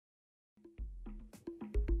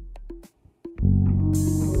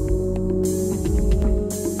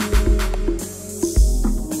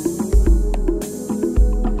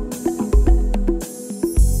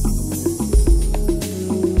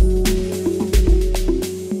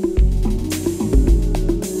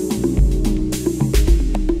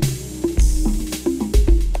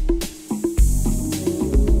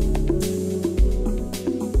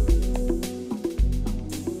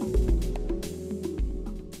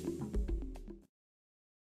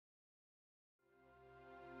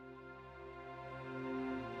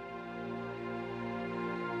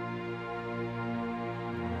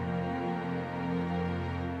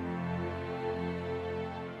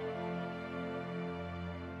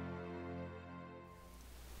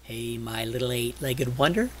Hey, my little eight-legged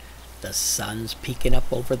wonder, the sun's peeking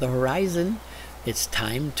up over the horizon. It's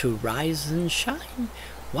time to rise and shine.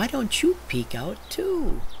 Why don't you peek out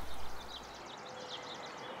too?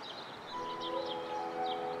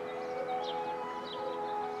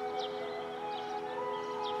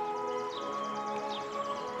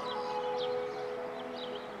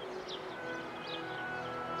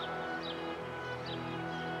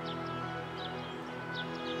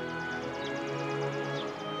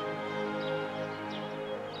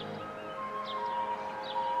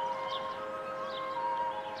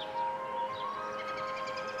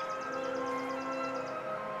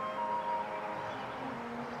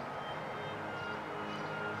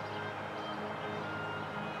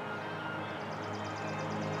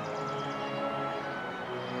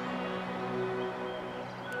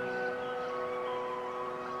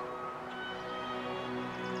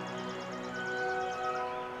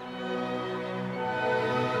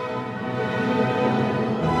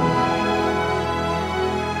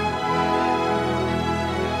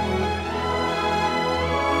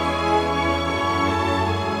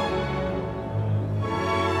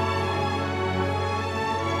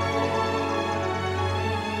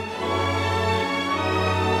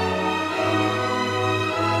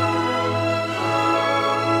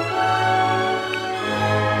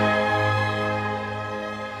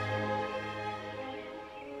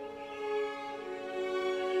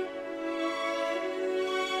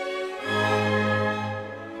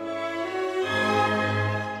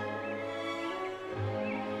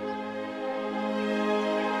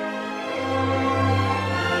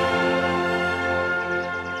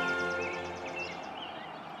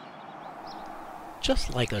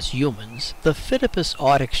 Just like us humans, the Phidippus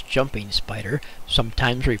audax jumping spider,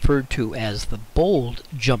 sometimes referred to as the bold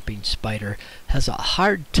jumping spider, has a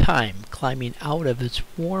hard time climbing out of its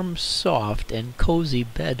warm, soft, and cozy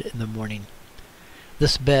bed in the morning.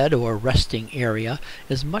 This bed, or resting area,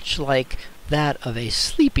 is much like that of a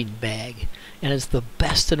sleeping bag, and is the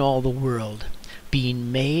best in all the world,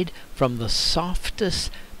 being made from the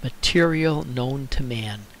softest material known to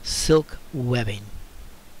man, silk webbing.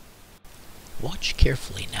 Watch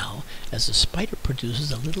carefully now as the spider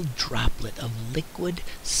produces a little droplet of liquid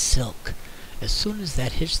silk. As soon as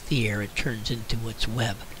that hits the air, it turns into its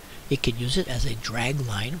web. It can use it as a drag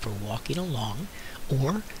line for walking along,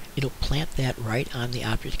 or it'll plant that right on the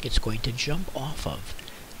object it's going to jump off of.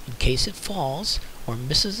 In case it falls or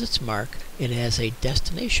misses its mark, it has a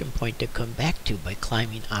destination point to come back to by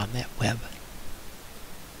climbing on that web.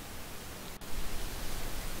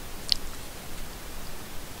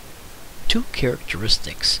 Two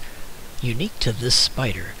characteristics unique to this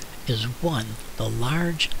spider is one, the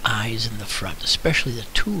large eyes in the front, especially the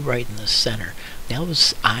two right in the center.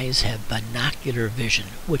 Those eyes have binocular vision,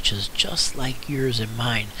 which is just like yours and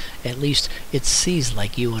mine. At least it sees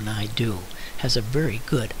like you and I do. Has a very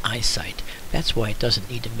good eyesight. That's why it doesn't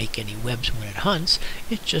need to make any webs when it hunts.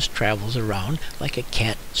 It just travels around like a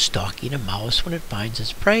cat stalking a mouse. When it finds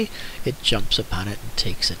its prey, it jumps upon it and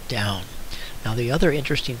takes it down. Now the other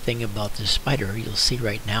interesting thing about this spider, you'll see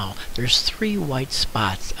right now, there's 3 white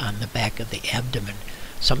spots on the back of the abdomen.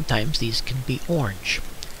 Sometimes these can be orange.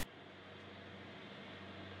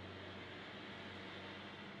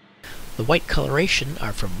 The white coloration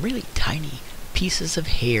are from really tiny pieces of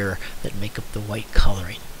hair that make up the white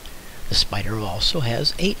coloring. The spider also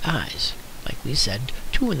has 8 eyes. Like we said,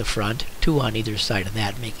 2 in the front, 2 on either side of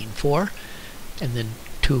that, making 4, and then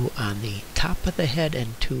 2 on the top of the head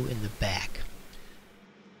and 2 in the back.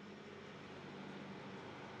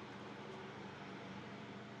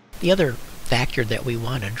 The other factor that we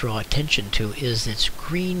want to draw attention to is its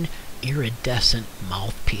green iridescent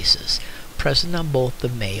mouthpieces, present on both the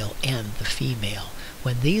male and the female.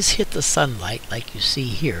 When these hit the sunlight, like you see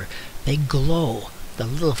here, they glow. The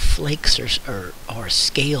little flakes or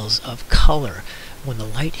scales of color, when the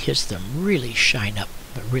light hits them, really shine up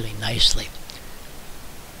really nicely.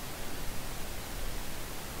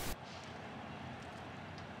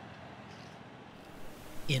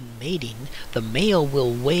 In mating, the male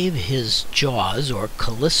will wave his jaws, or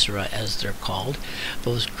chelicera as they're called,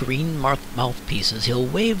 those green mouthpieces. He'll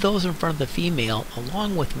wave those in front of the female,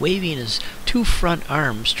 along with waving his 2 front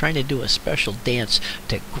arms, trying to do a special dance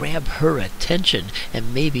to grab her attention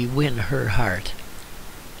and maybe win her heart.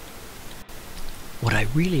 What I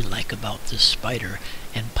really like about this spider,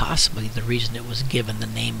 and possibly the reason it was given the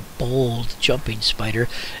name bold jumping spider,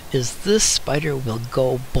 is this spider will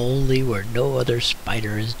go boldly where no other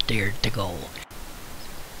spider has dared to go.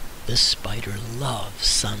 This spider loves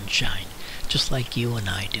sunshine, just like you and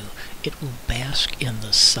I do. It will bask in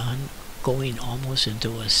the sun going almost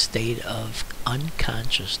into a state of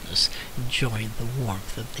unconsciousness, enjoying the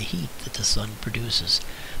warmth of the heat that the sun produces.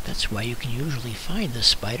 That's why you can usually find the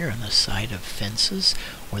spider on the side of fences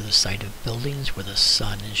or the side of buildings where the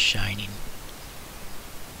sun is shining.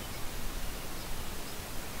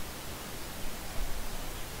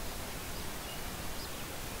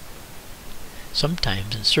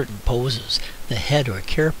 Sometimes in certain poses, the head or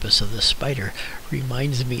carapace of the spider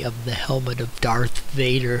reminds me of the helmet of Darth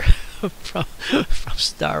Vader from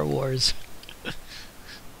Star Wars.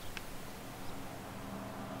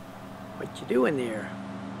 What you doing there?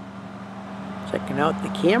 Checking out the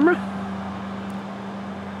camera?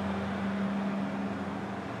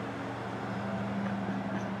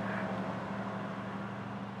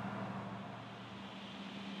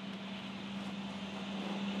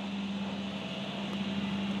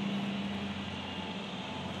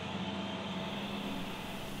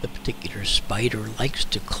 The particular spider likes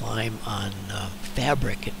to climb on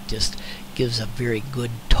fabric. It just gives a very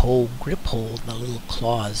good toe grip hold, the little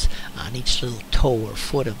claws on each little toe or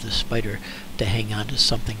foot of the spider to hang on to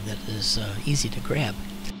something that is easy to grab.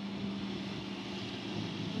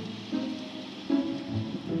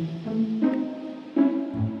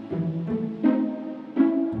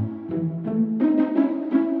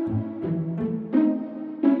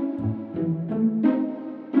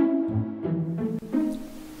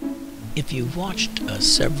 If you've watched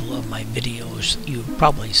several of my videos, you're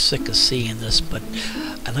probably sick of seeing this, but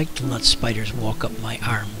I like to let spiders walk up my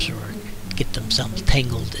arms or get themselves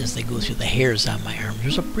tangled as they go through the hairs on my arms.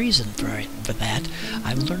 There's a reason for that.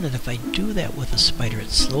 I've learned that if I do that with a spider,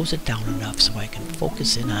 it slows it down enough so I can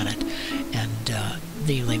focus in on it. And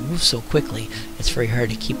they move so quickly, it's very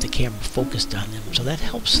hard to keep the camera focused on them. So that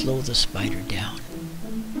helps slow the spider down.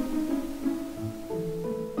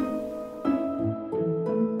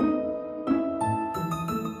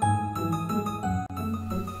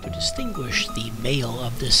 Distinguish the male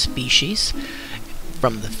of this species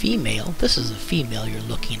from the female. This is a female you're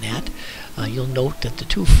looking at. You'll note that the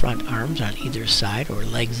two front arms on either side, or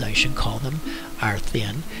legs I should call them, are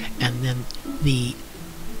thin, and then the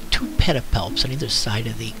two pedipalps on either side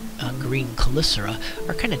of the green chelicera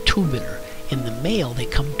are kind of tubular. In the male, they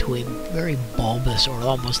come to a very bulbous or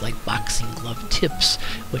almost like boxing glove tips,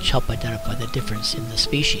 which help identify the difference in the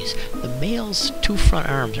species. The male's two front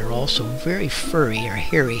arms are also very furry or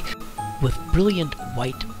hairy with brilliant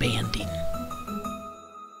white banding.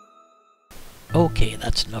 Okay,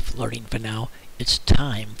 that's enough learning for now. It's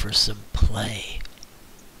time for some play.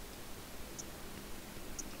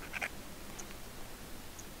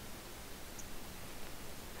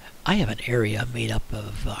 I have an area made up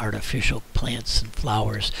of artificial plants and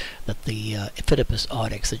flowers that the Phidippus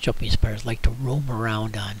audax, the jumping spiders, like to roam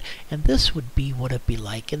around on. And this would be what it'd be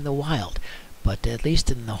like in the wild. But at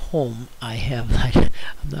least in the home, I'm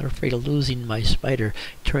not afraid of losing my spider,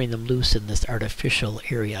 turning them loose in this artificial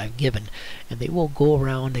area I've given. And they will go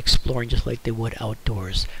around exploring just like they would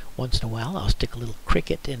outdoors. Once in a while, I'll stick a little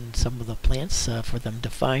cricket in some of the plants for them to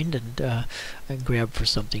find and grab for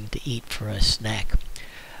something to eat for a snack.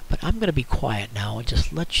 But I'm going to be quiet now and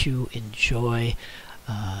just let you enjoy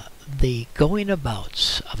the going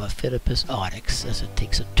abouts of a Phidippus audax as it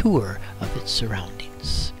takes a tour of its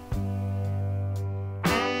surroundings.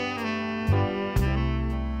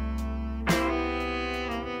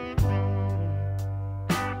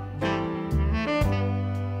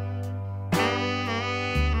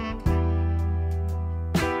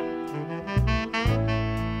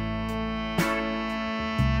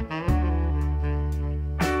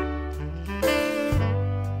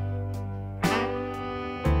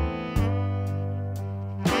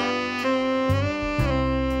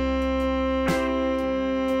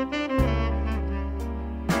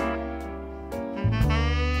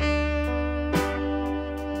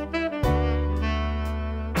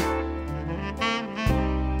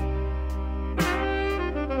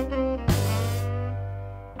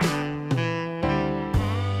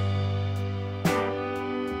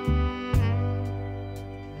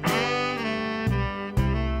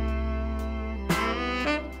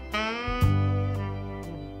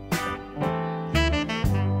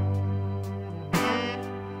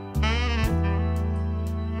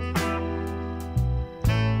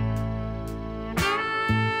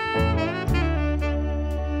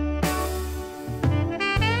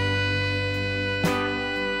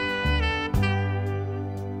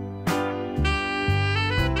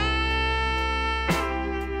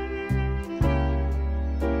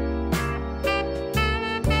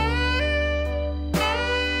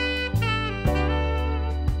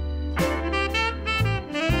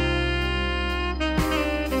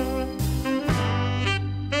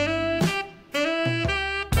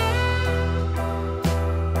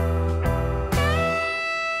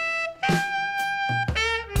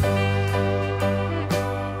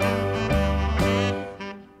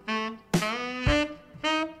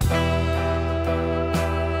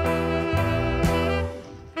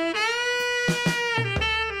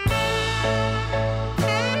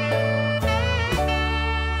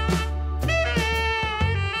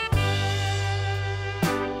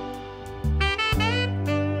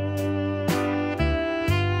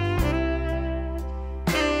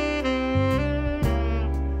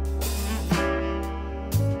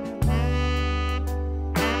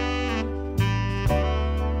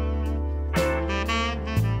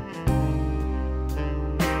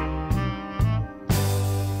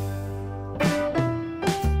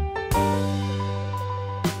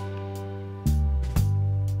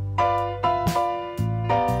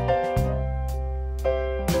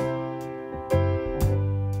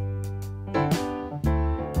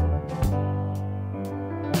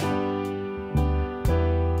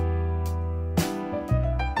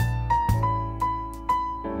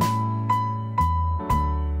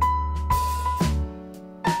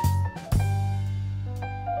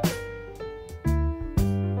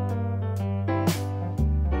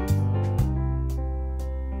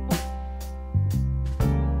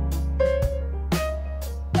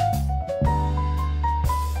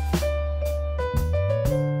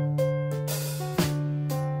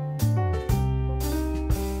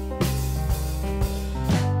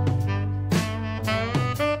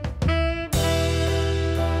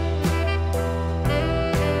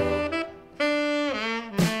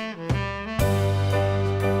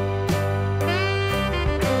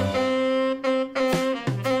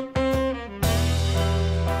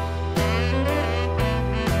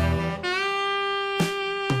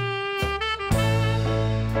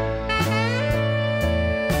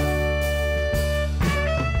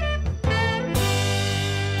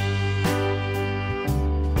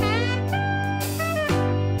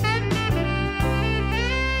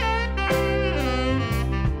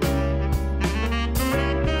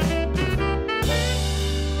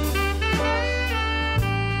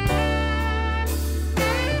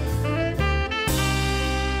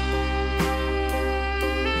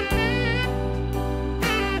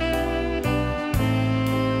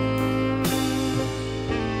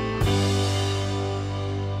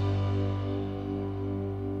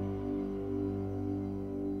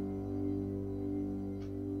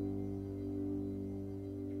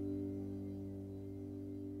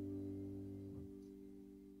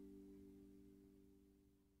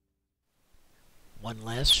 one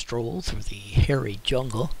last stroll through the hairy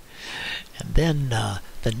jungle. And then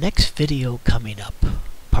the next video coming up,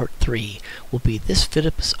 part 3, will be this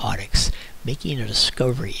Phidippus audax making a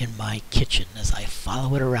discovery in my kitchen as I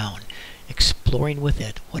follow it around, exploring with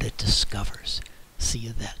it what it discovers. See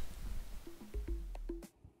you then.